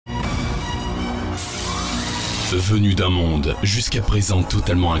Venu d'un monde jusqu'à présent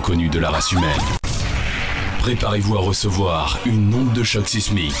totalement inconnu de la race humaine, préparez-vous à recevoir une onde de choc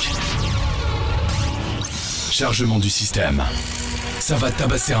sismique. Chargement du système. Ça va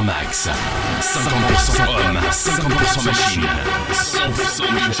tabasser un max. 50% homme, 50% machine, 100%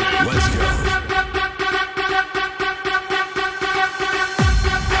 DJ. Let's go.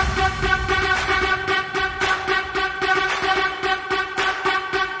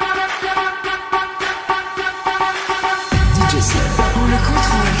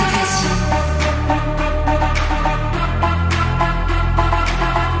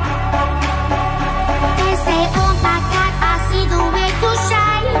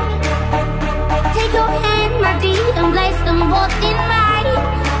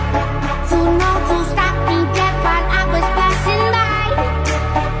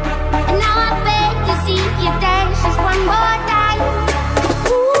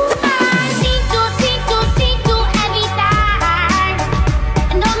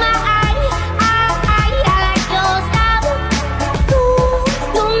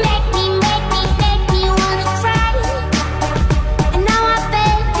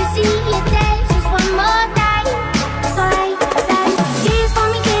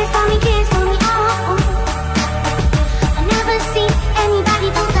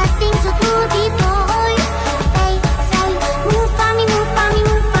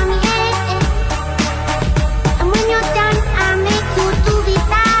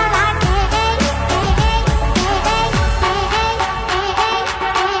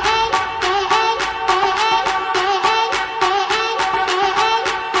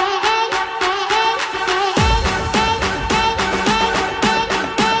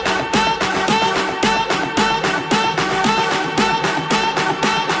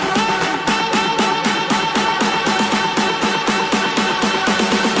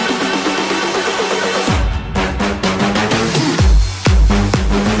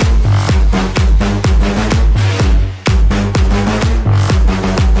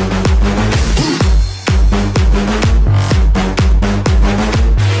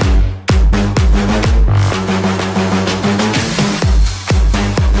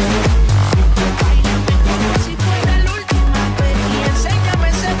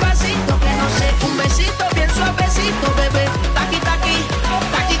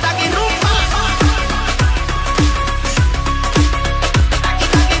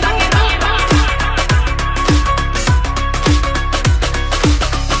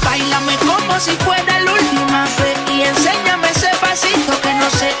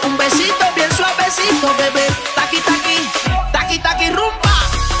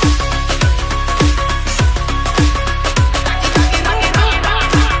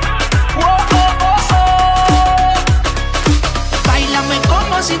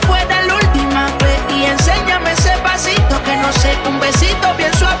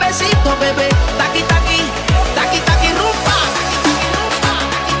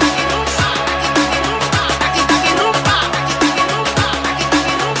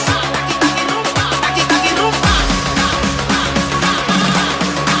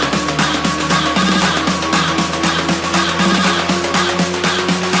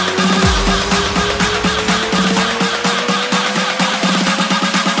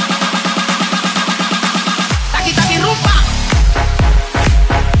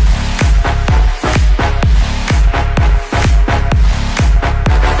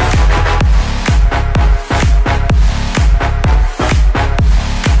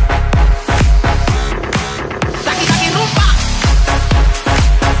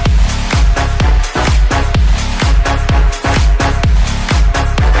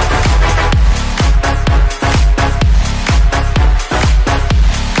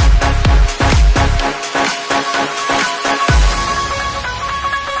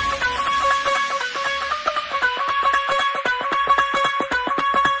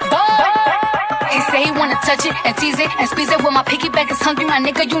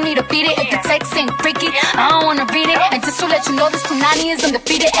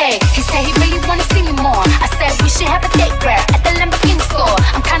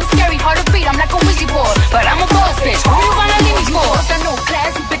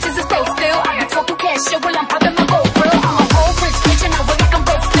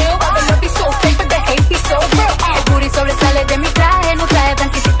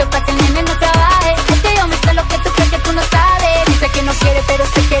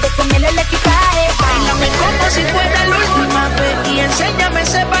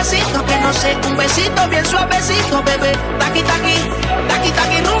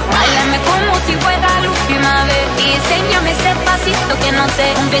 Báilame como si fuera la última vez y enséñame ese pasito secreto que no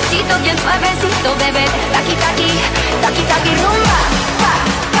sé. Un besito bien suavecito, bebé. Taki taki, taki taki rumba. Pa,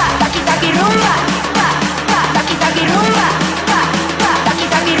 pa, taki taki rumba. Pa, pa, taki taki rumba. Pa, pa, taki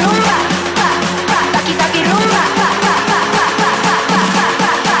taki rumba. Pa, pa, taki taki rumba. Pa, pa, pa, pa, pa, pa, pa, pa,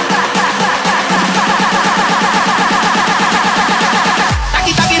 pa, pa,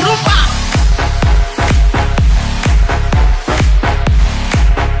 taki taki rumba.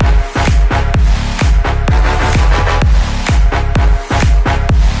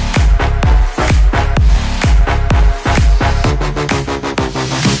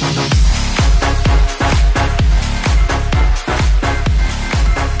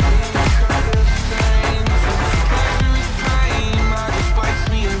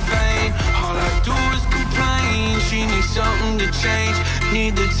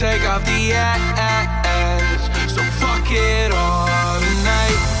 Need to take off the ass, so fuck it all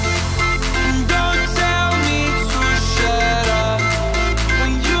tonight. And don't tell me to shut up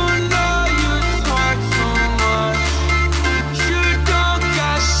when you know you talk too much. You don't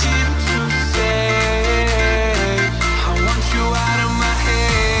got shit to say. I want you out of my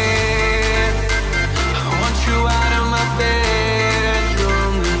head. I want you out of my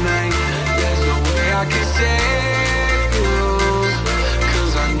bedroom tonight. There's no way I can say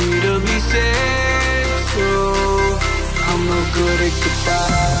I'm no good at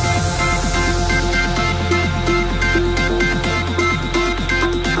goodbye.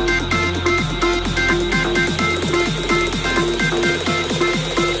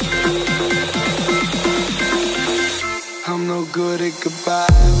 I'm no good at goodbye.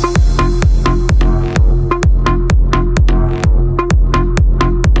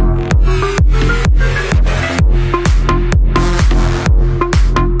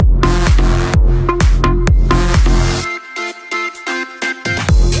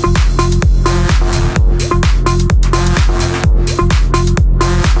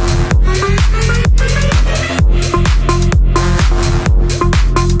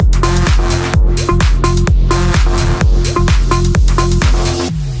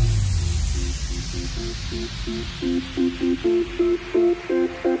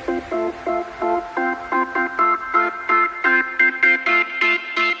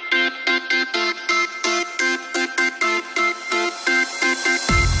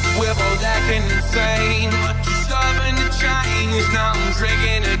 We're both acting insane, just stubborn to change. Now I'm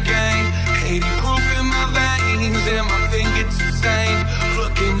drinking again, 80 proof in my veins and my fingertips stained.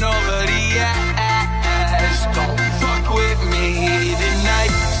 Looking over the ass, don't fuck with me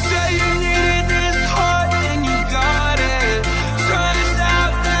tonight. Say you needed this heart and you got it. Turns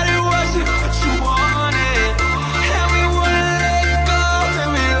out that it wasn't what you wanted, and we wouldn't let go and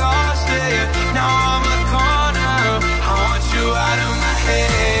we lost it. Now I'm a corner, I want you out of my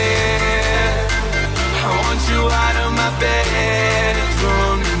head. I want you out of my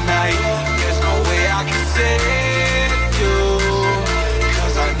bedroom tonight. There's no way I can save you,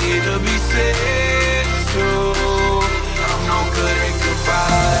 'cause I need to be saved too. I'm no good at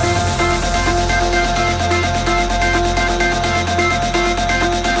goodbye.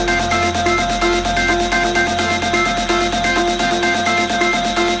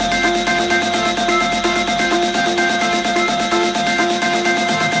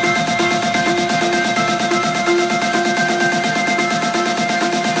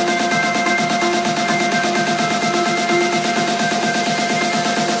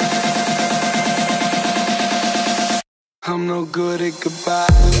 I'm no good at goodbye.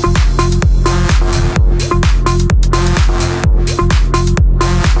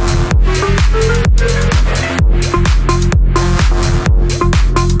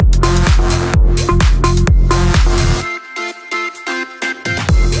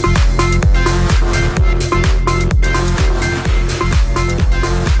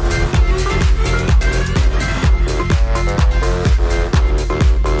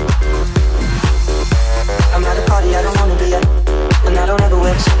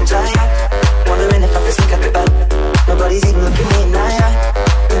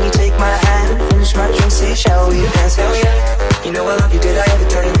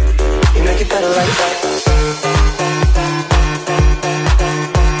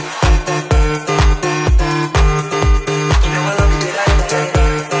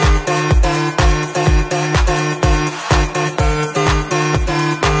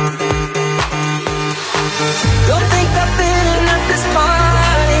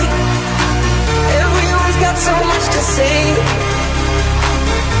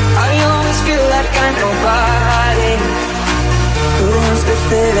 nobody who wants to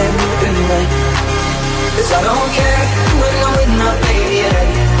fit in with me. 'Cause I don't care when I'm with my baby,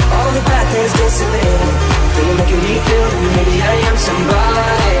 yeah. All the bad things disappear. you're making me feel that maybe I am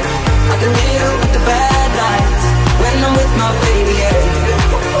somebody. I can deal with the bad nights when I'm with my baby, yeah.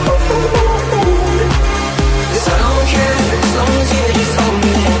 'Cause I don't care as long as you just hold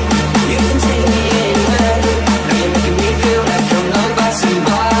me in. You can take me anywhere. Now you're making me feel like I'm loved by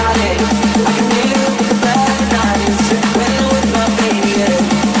somebody. I can deal with the bad nights when I'm with my baby, yeah.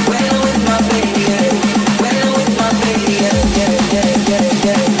 When I'm with my baby, yeah. When I'm with my baby, yeah, yeah, yeah, yeah, yeah,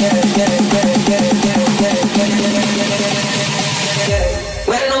 yeah, yeah, yeah, yeah, yeah, yeah, yeah.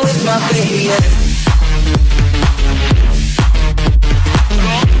 When I'm with my baby, yeah.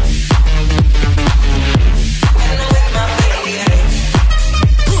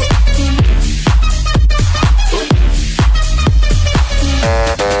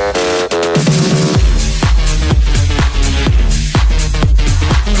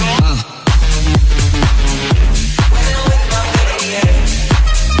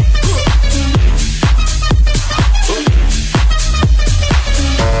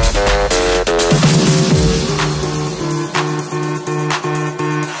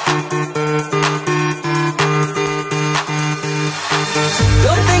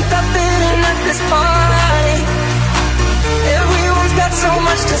 Don't think I've been at this party. Everyone's got so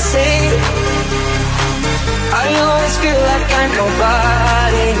much to say. I always feel like I'm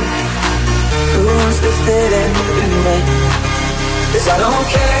nobody who wants to fit in with me. 'Cause I don't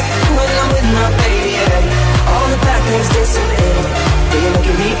care when I'm with my baby, yeah. All the bad things disappear. You're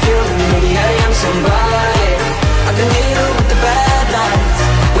making me feel that maybe I am somebody. I can deal with the bad nights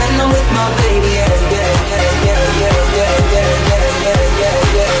when I'm with my baby, yeah, yeah, yeah, yeah, yeah, yeah, yeah, yeah, yeah, yeah,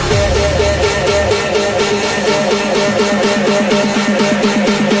 yeah, yeah, yeah, yeah, yeah,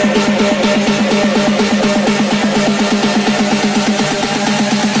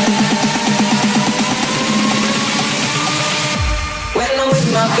 when I'm with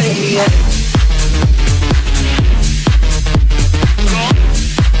my baby, yeah.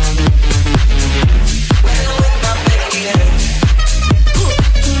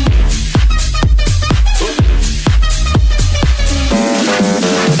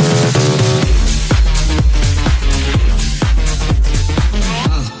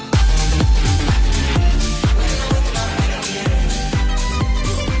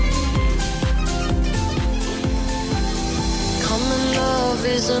 Common love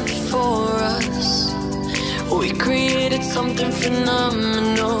isn't for us. We created something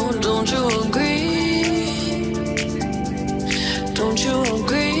phenomenal. Don't you agree? Don't you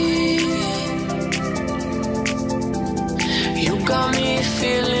agree? You got me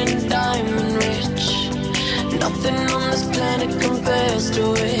feeling diamond rich. Nothing on this planet compares to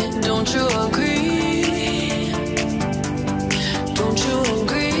it. Don't you agree? Don't you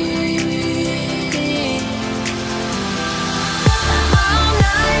agree? All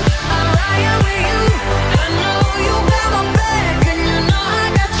night, I'm riding with you. I know you got my back, and you know I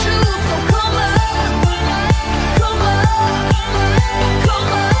got you. So come on, come on,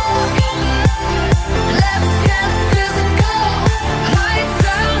 come on. Let's get physical. Lights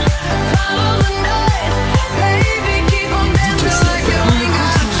out, follow the noise. Baby, keep on dancing like you're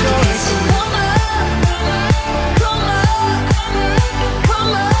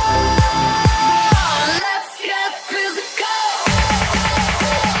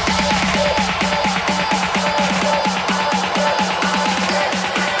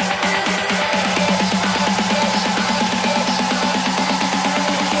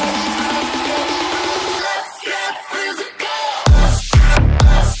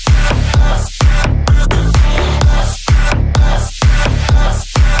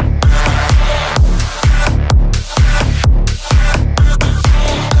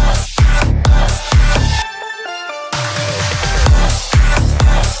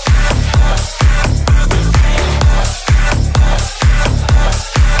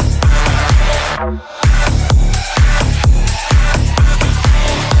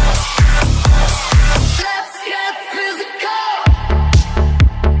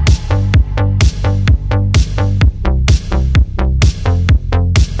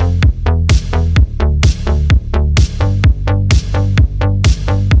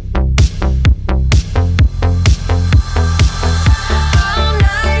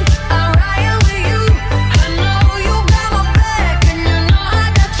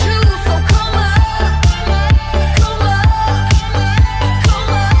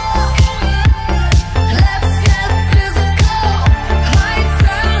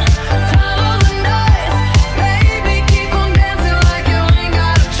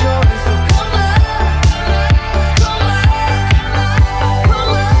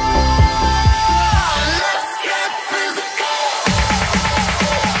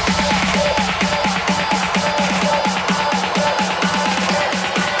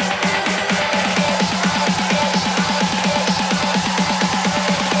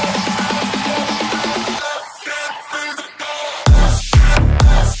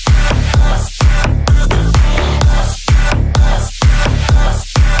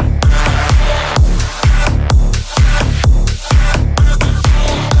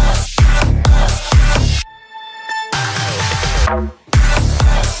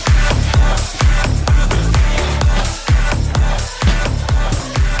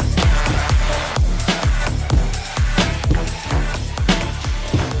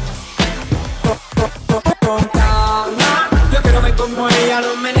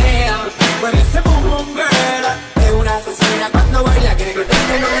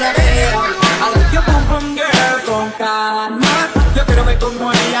no la vea. I like your pum pum girl con calma. Yo quiero ver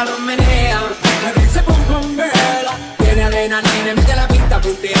cómo ella lo menea. Me dice pum pum girl. Tiene adrenalina, mete la pista,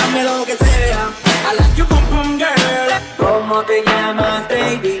 punteame lo que sea. I like your pum pum girl. ¿Cómo te llamas,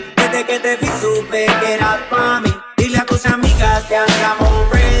 baby? Desde que te vi supe que eras pa' mí. Dile a tus amigas que andamos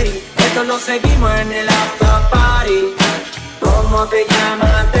ready. Esto lo seguimos en el after party. ¿Cómo te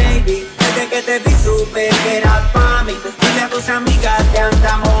llamas, baby? Desde que te vi supe que eras pa' mí. Dile a tus amigas que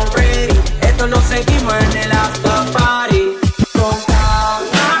andamos ready. Esto lo seguimos en el after party. Con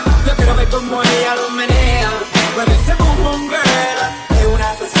calma, yo quiero ver cómo ella lo menea. Mueve ese boom boom girl. Es una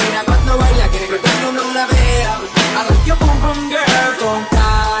asesina cuando baila, quiere que todo el mundo la vea. I like your boom boom girl. Con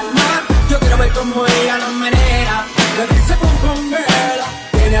calma, yo quiero ver cómo ella lo menea. Mueve ese boom boom girl.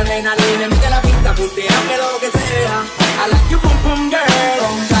 Tiene adrenalina, mete la pista, punteame lo que sea. I like your boom boom girl.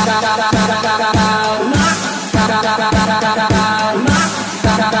 Con calma.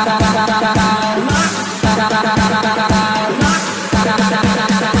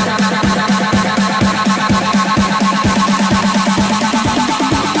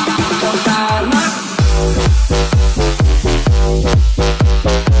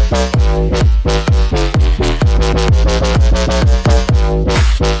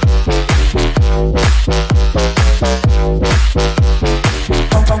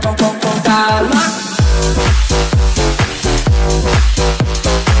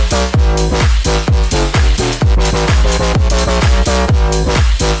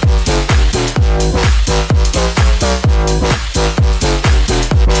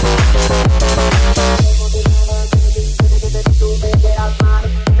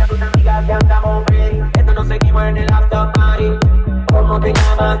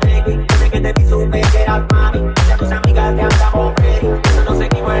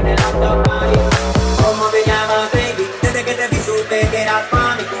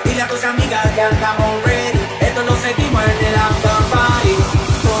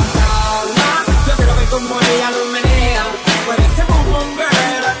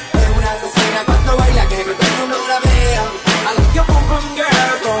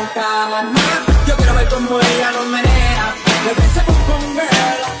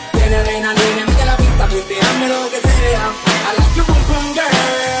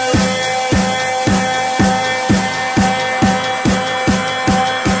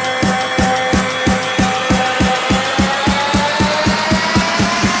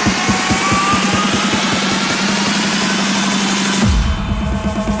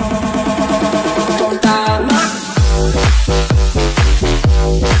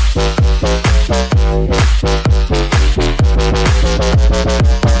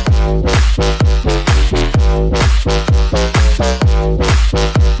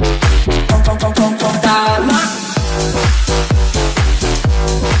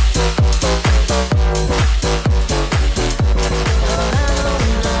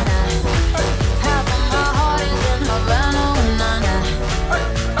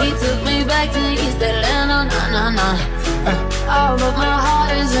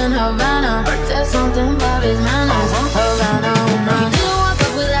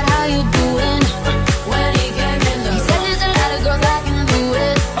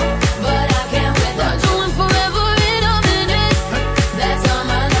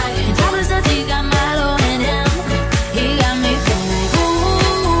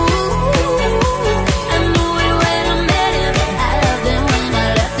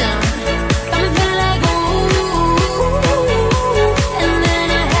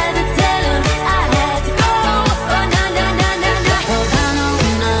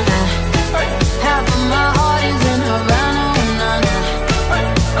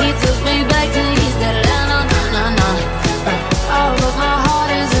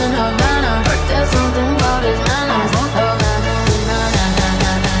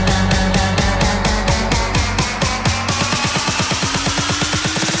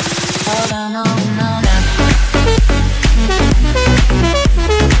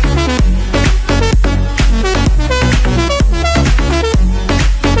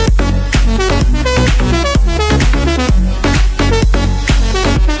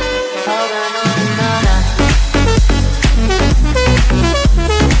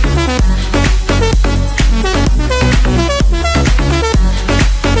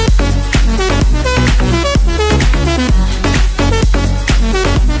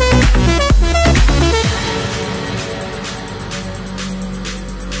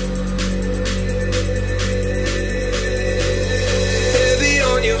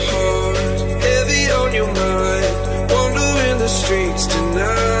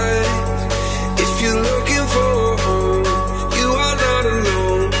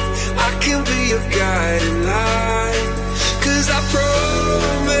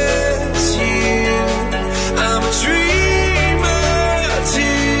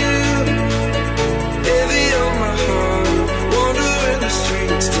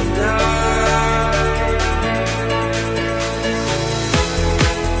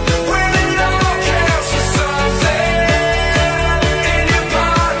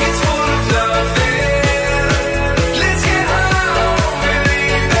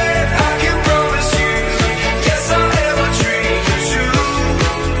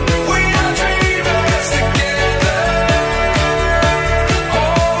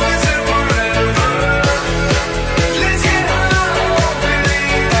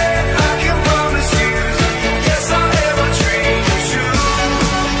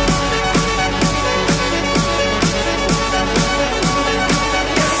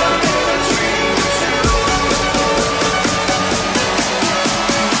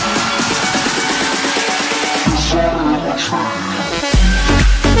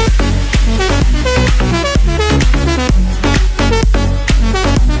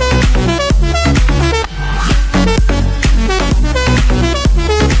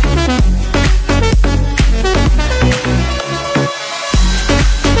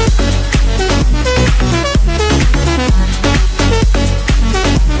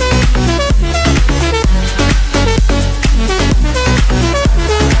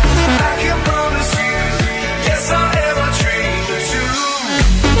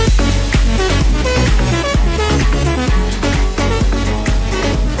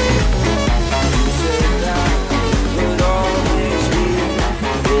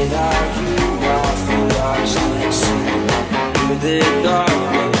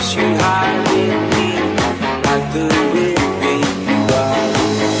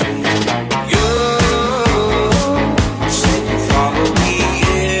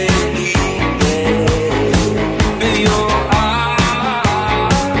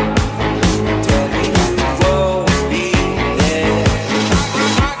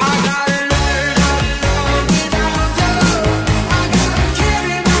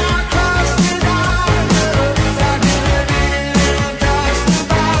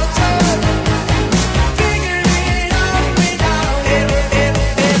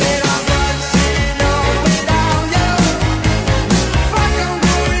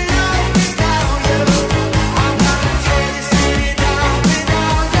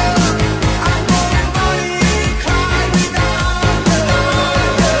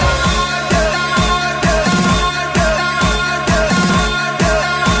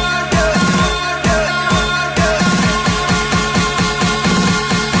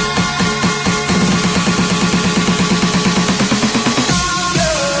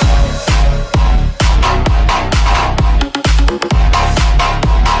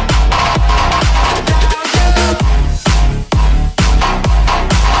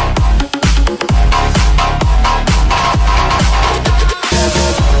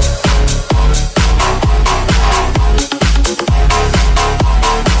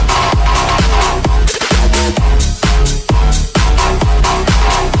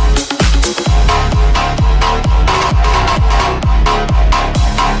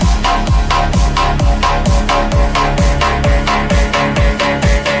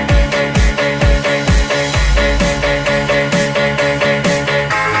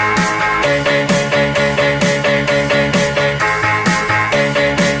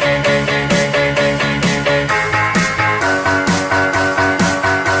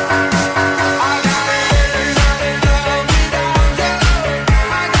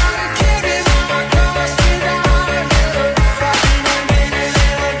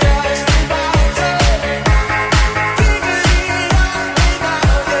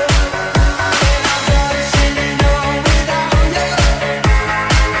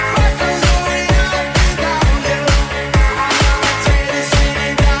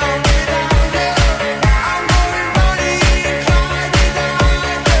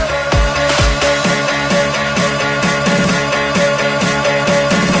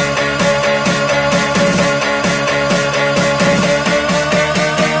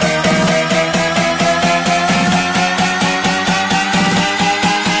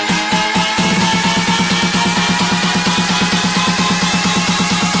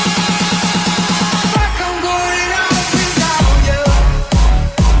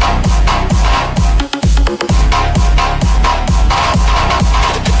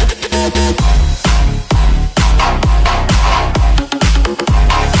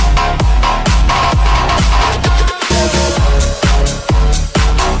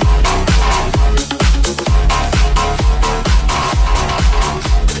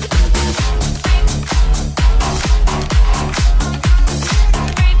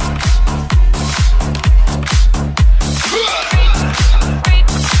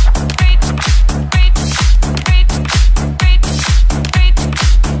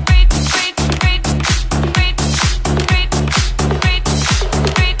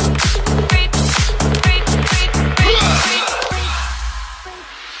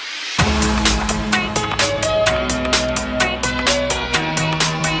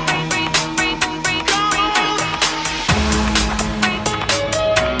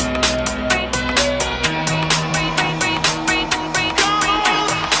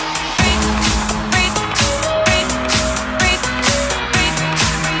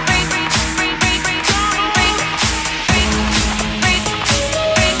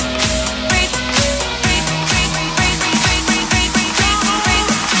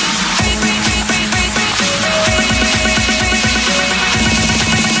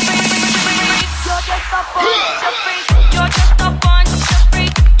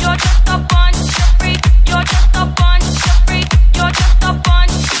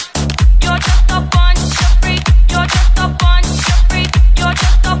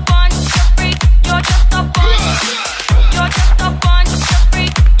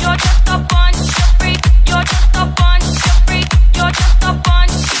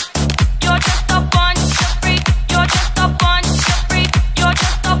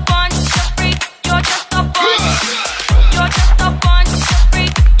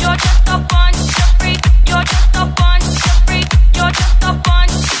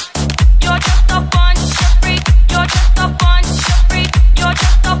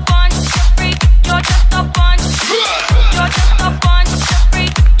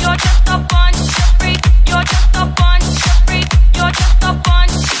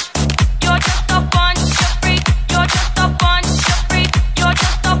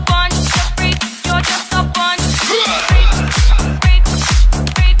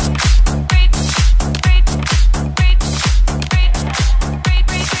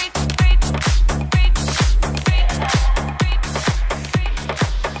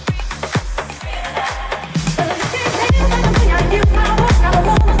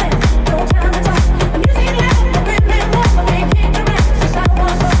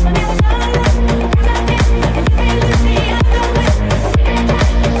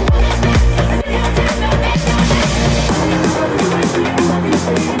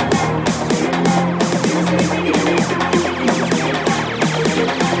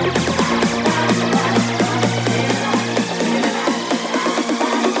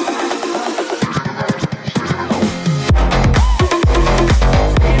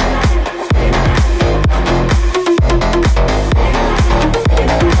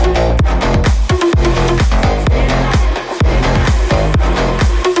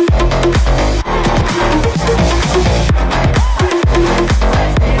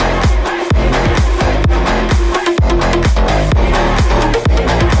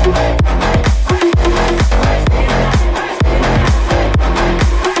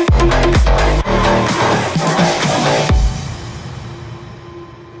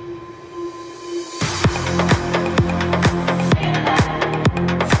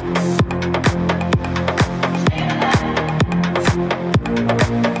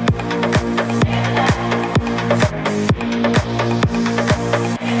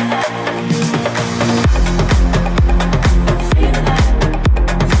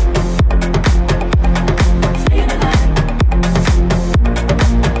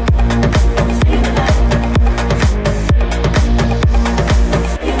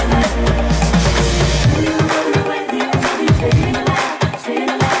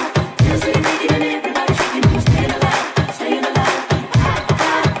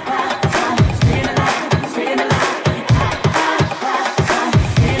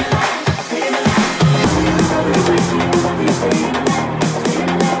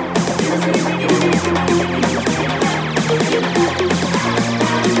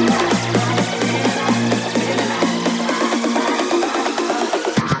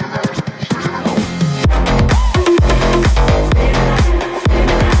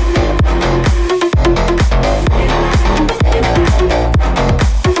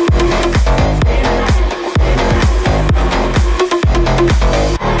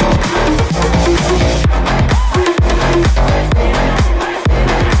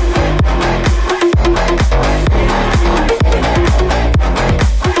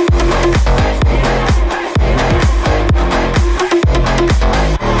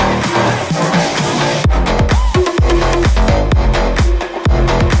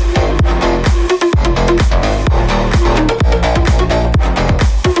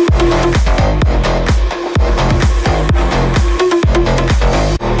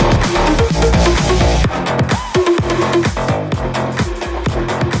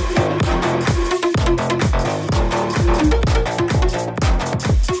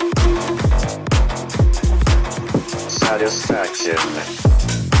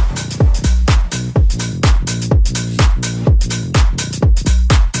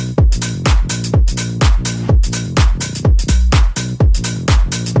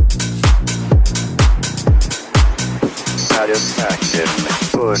 Satisfaction.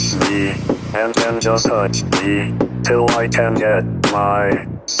 Push me, and then just touch me, till I can get my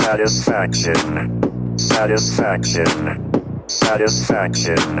satisfaction. Satisfaction.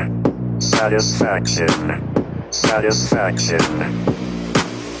 Satisfaction. Satisfaction. Satisfaction.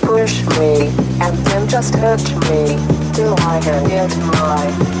 Push me, and then just touch me, till I can get my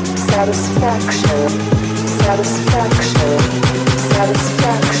satisfaction. Satisfaction.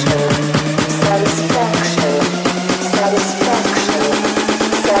 Satisfaction. Satisfaction. Satisfaction.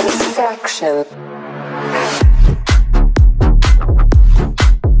 Satisfaction.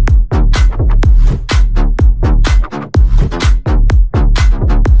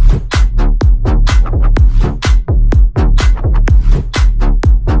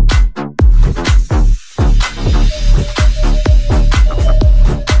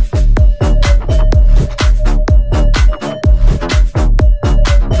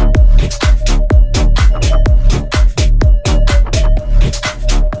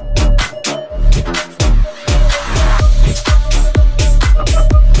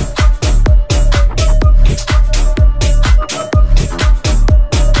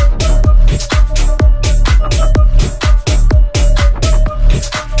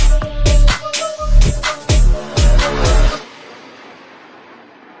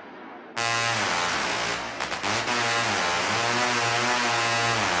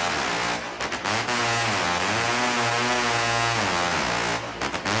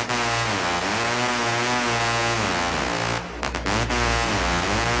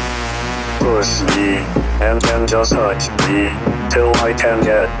 Push me, and then just touch me, till I can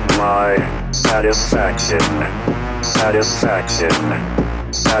get my satisfaction. Satisfaction.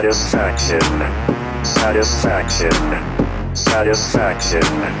 Satisfaction. Satisfaction. Satisfaction.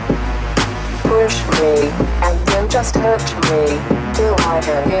 Push me, and then just touch me, till I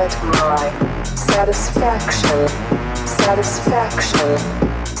can get my satisfaction. Satisfaction.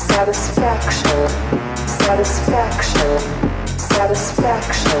 Satisfaction. Satisfaction.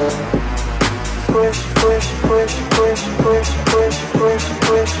 Satisfaction. Push, push, push, push, push, push, push,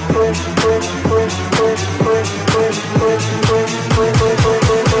 push, push, push, push, push, push,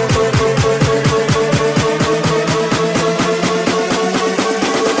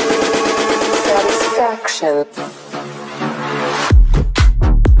 satisfaction.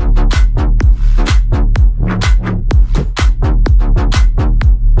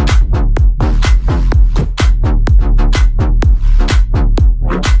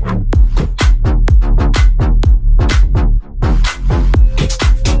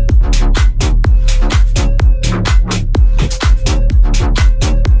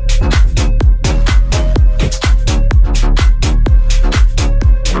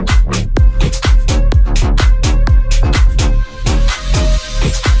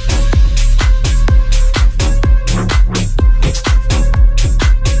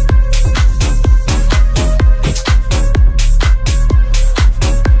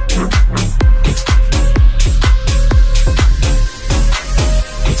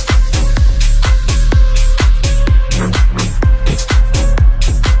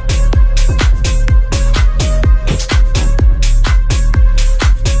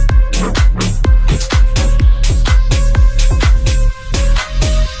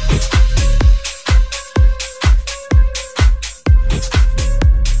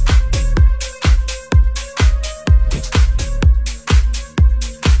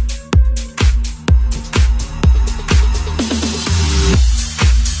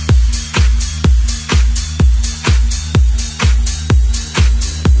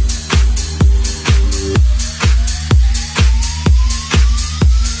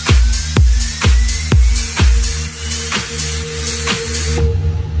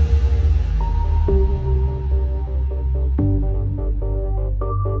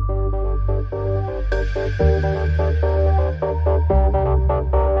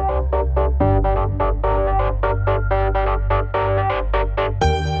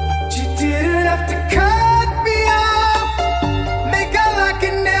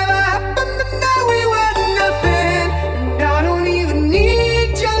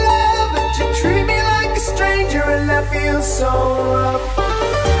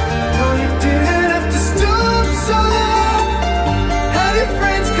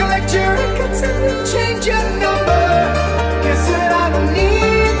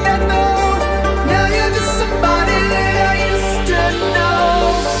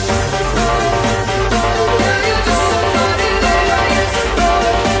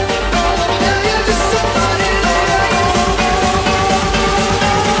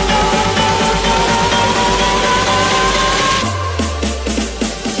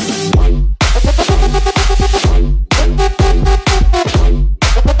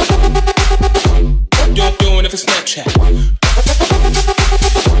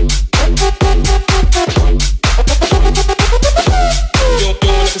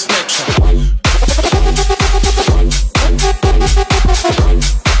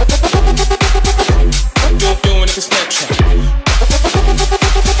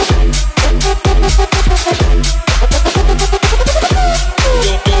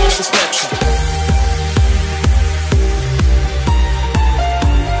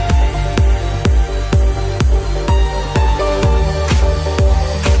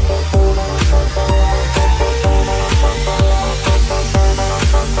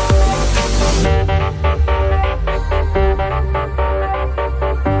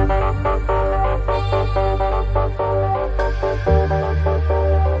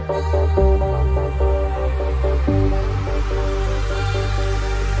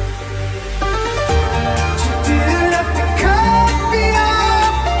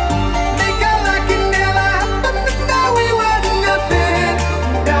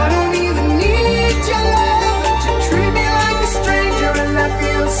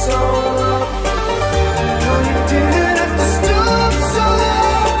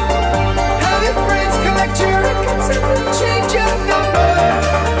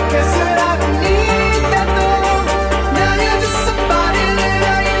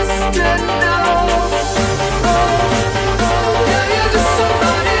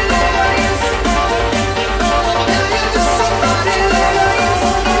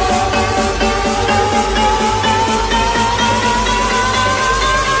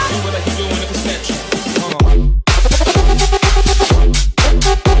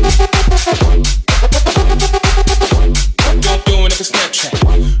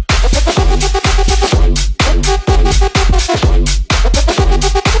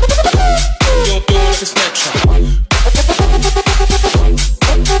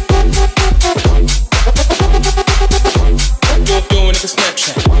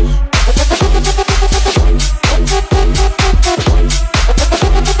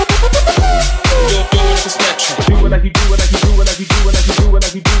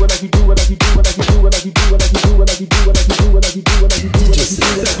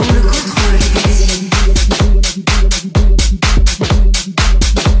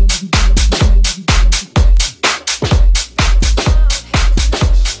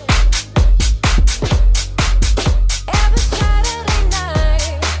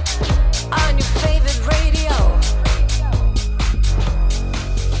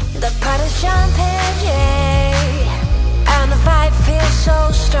 The party's jumping, yeah, and the vibe feels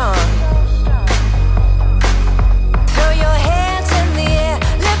so strong. Throw your hands in the air,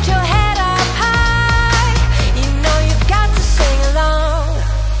 lift your head up high. You know you've got to sing along.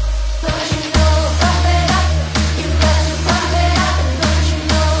 Don't you know, pump it up. You've got to pump it up. Don't you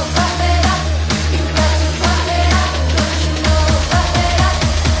know, pump it up. You've got to pump it up. Don't you know, pump it up.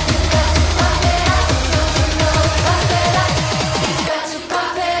 You've got to pump it up. Don't you know, pump it up. You've got to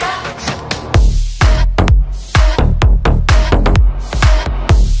pump it up.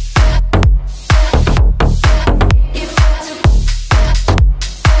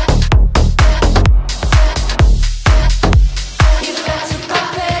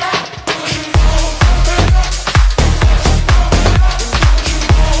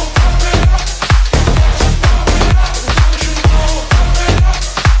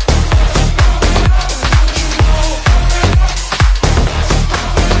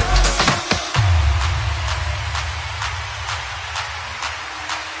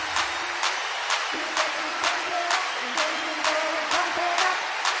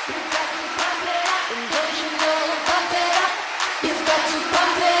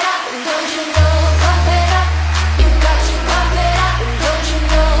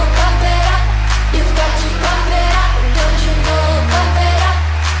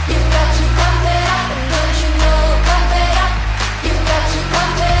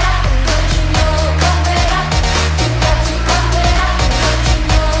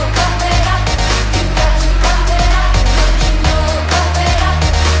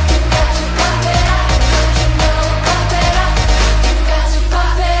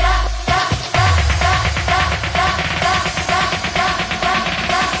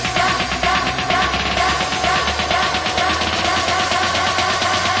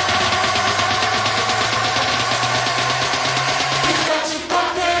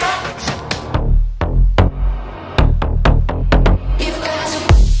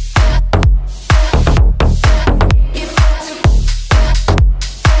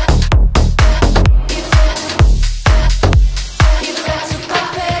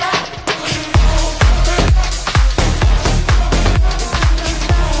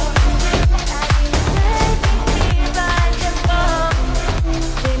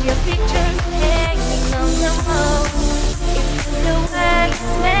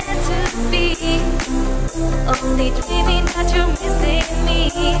 Only dreaming that you're missing me.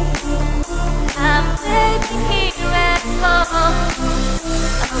 I'm waiting here at home.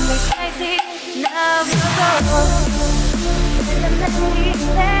 I'll be crazy now you're gone. When the melody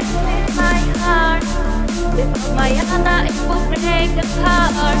plays in my heart, without my Anna it will break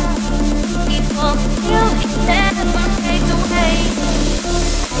apart. It won't kill, it never fade away.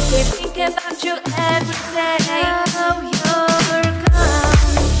 I can think about you every day. Now you're gone,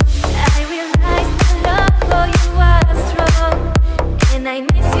 I realize my love for you was strong, and I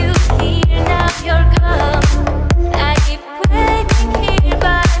miss you here. Now you're gone. I keep waiting here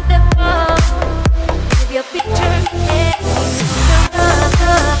by the phone, with your pictures hanging on the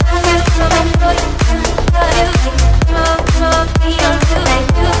wall. I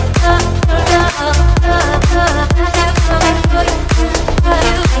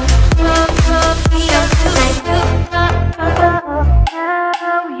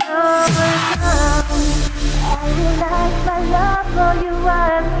come for you,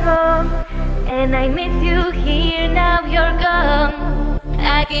 and I miss you here. Now you're gone.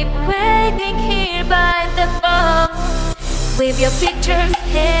 I keep waiting here by the phone, with your pictures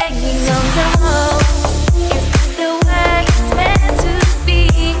hanging on the wall. Is this the way it's meant to be?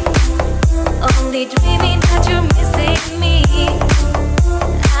 Only dreaming that you're missing me.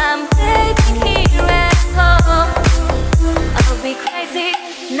 I'm waiting here at home. I'll be crazy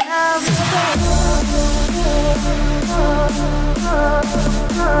now you're gone.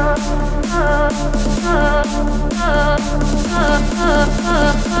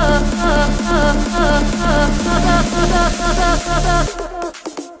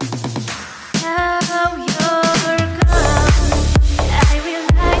 Now you're gone. I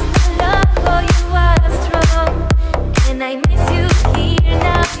realize my love for you was strong, and I miss you here.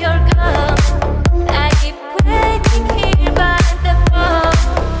 Now you're gone. I keep waiting here by the phone,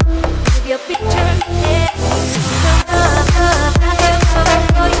 with your pictures hanging on the wall.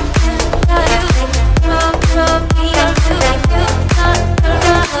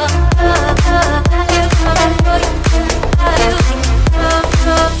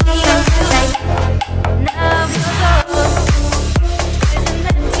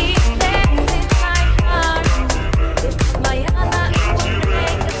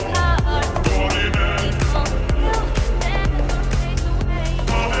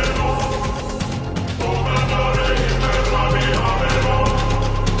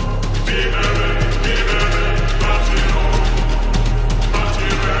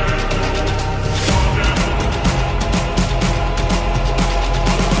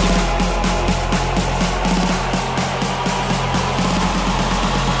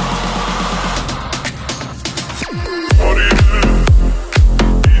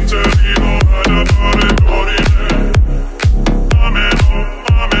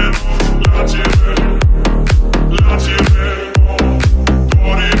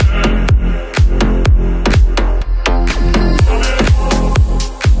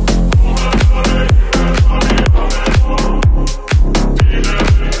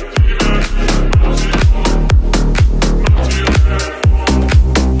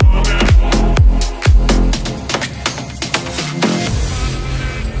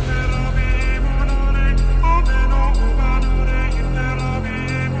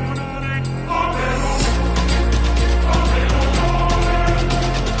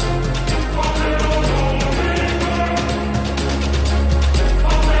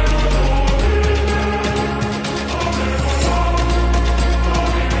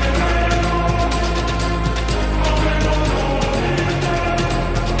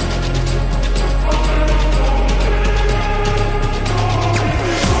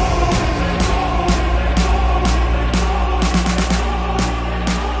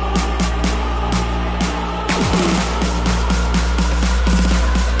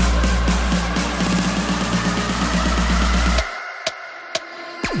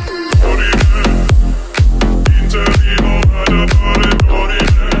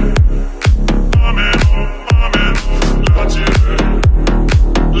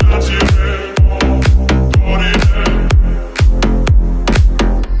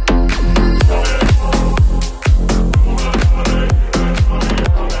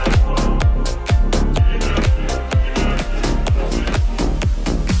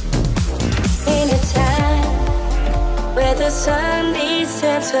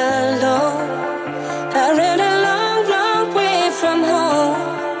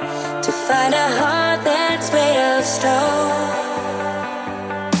 find a heart that's made of stone.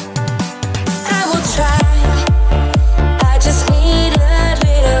 I will try, I just need a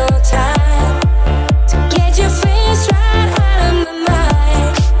little time to get your face right out of my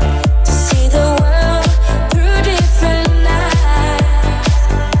mind, to see the world through different eyes.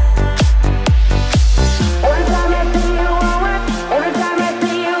 Every time I see you, I watch. Every time I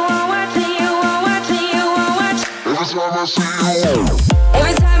see you, I watch. See you, I watch. See you, I watch. Every time I see you.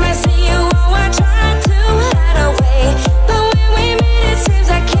 Every time I see you, oh, I try to hide away. But when we meet, it seems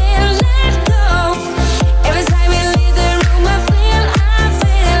I can't let go. Every time you leave the room, I feel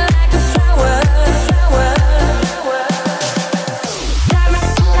like a flower.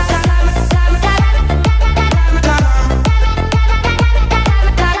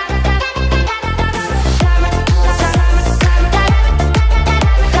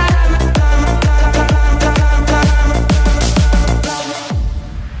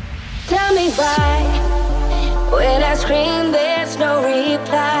 Tell me why, when I scream, there's no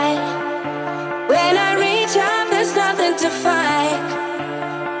reply. When I reach out, there's nothing to find.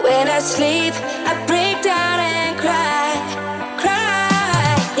 When I sleep, I break down and cry,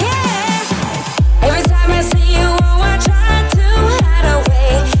 cry, yeah. Every time I see you, oh, I try to hide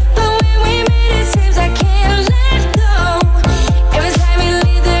away. But when we meet, it seems I can't let go. Every time you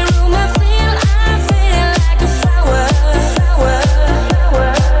leave the room, I feel like a flower.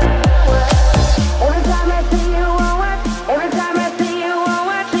 Every time I see you, I watch. Every time I see you, I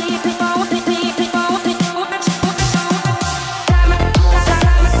watch.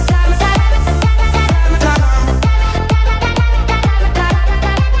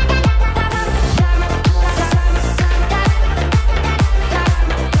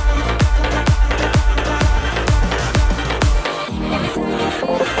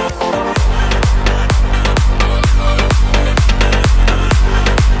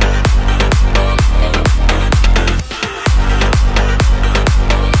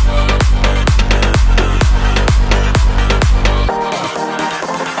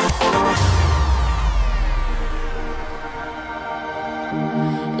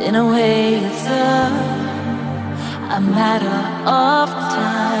 In a way, it's a matter of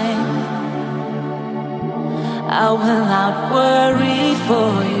time. I will not worry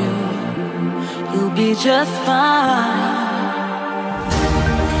for you. You'll be just fine.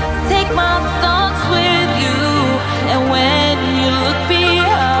 Take my thoughts with you, and when you look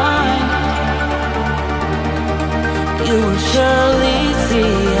behind, you will surely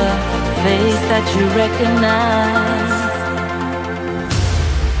see a face that you recognize.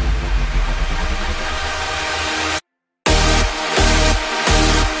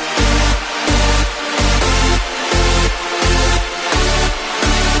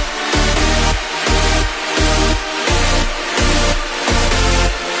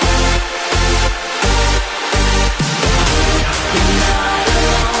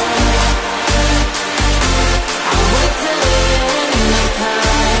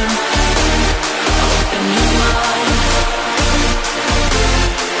 Open your mind.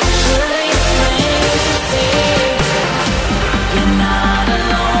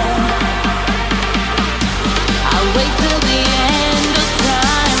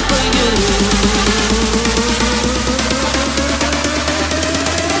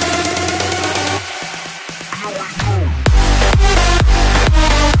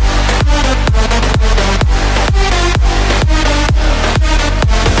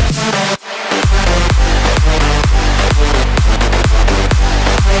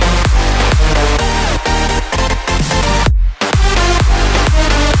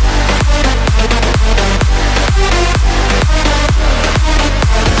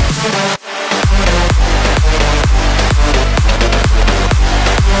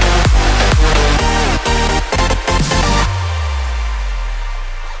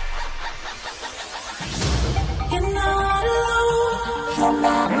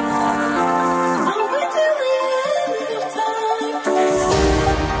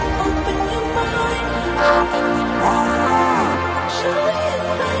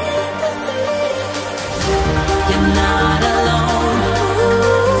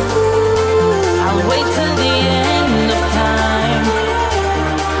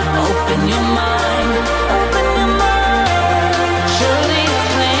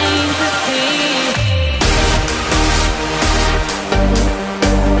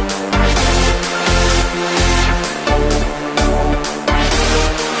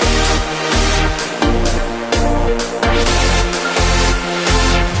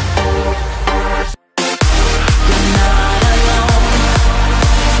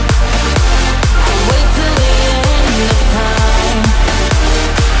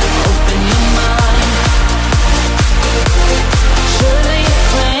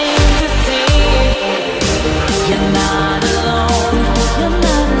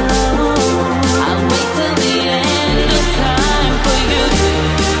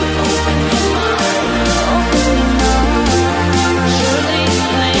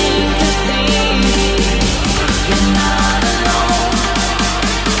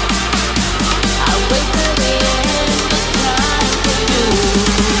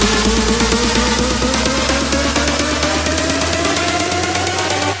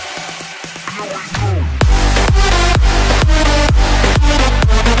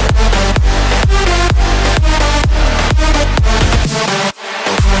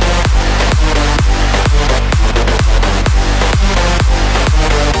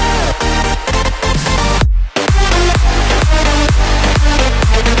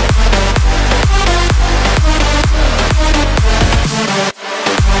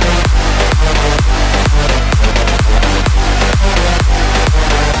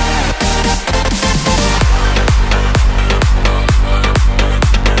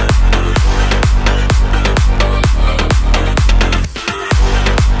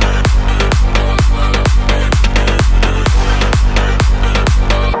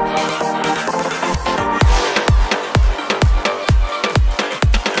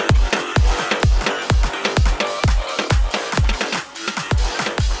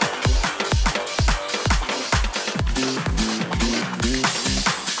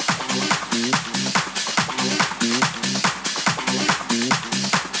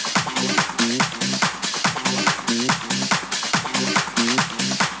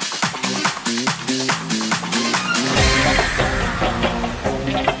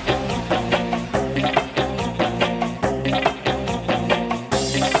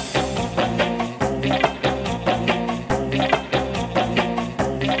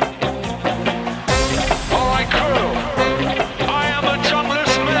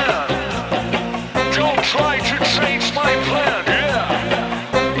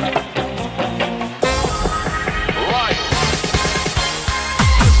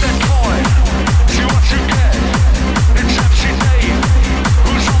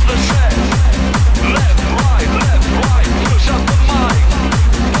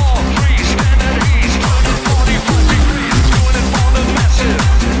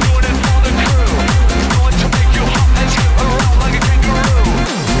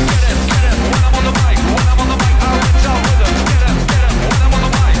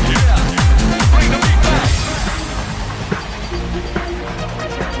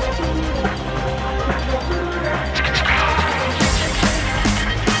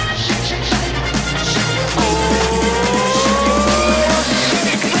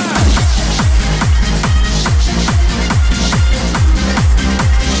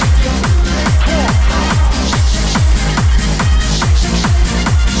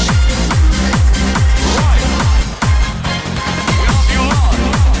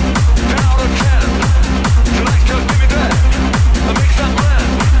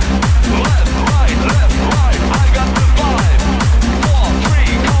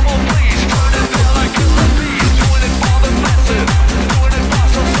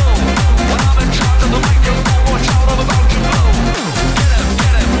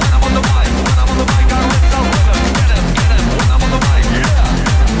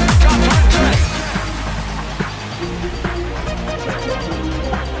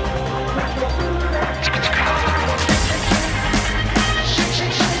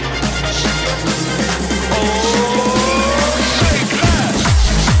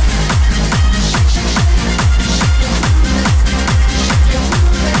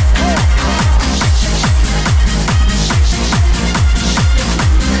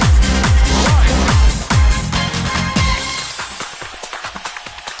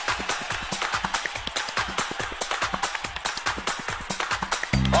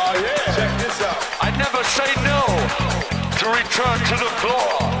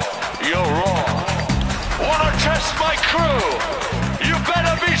 sure you're wrong. Wanna test my crew? You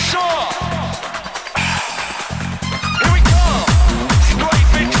better be sure. Here we go. Straight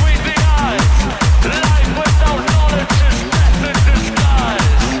between the eyes. Life without knowledge is death in disguise.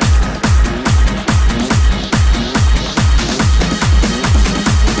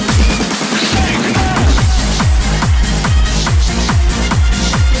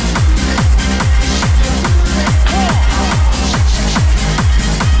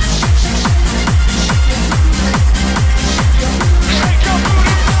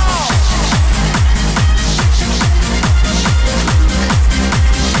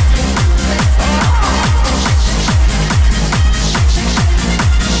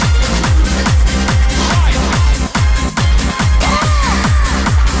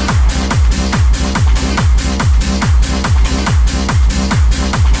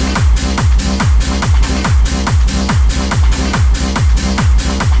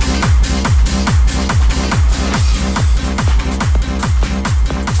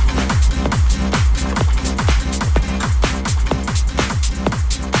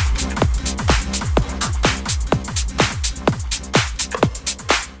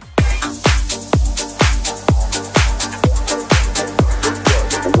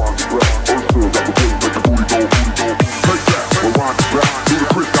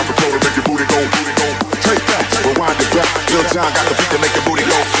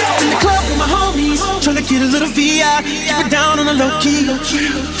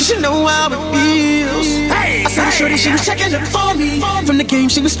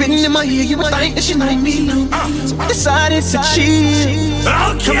 She was spitting in my ear, you would think that she know me. So I decided to chill.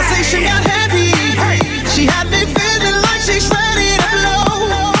 Conversation got heavy. She had me feeling like she's ready to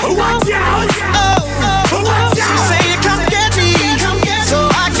blow. Watch out! She said, come get me. So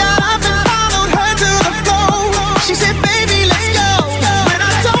I got up and followed her to the floor. She said, baby, let's go. When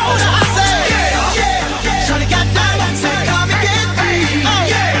I told her, I said, shorty got down and said, come and get me.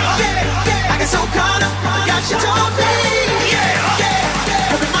 I get so caught up, I got you told me.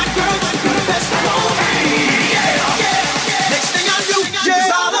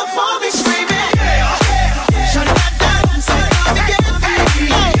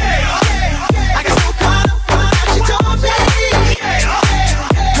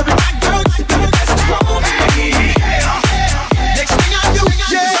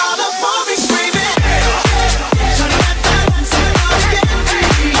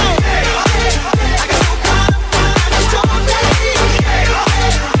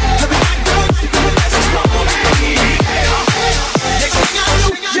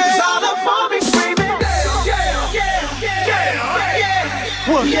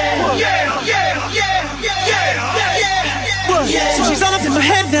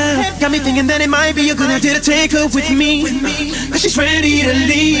 Got me thinking that it might be a good idea to take her with me. Cause she's ready to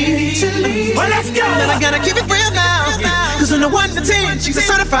leave. Well, let's go. But I gotta keep it real now. Cause on a 1 to 10, she's a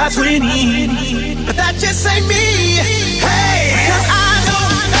certified 20. But that just ain't me. Hey, cause I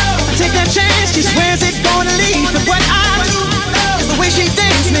know, take that chance, she swears it's gonna leave. But what I do is the way she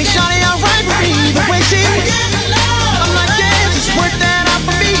thinks makes sure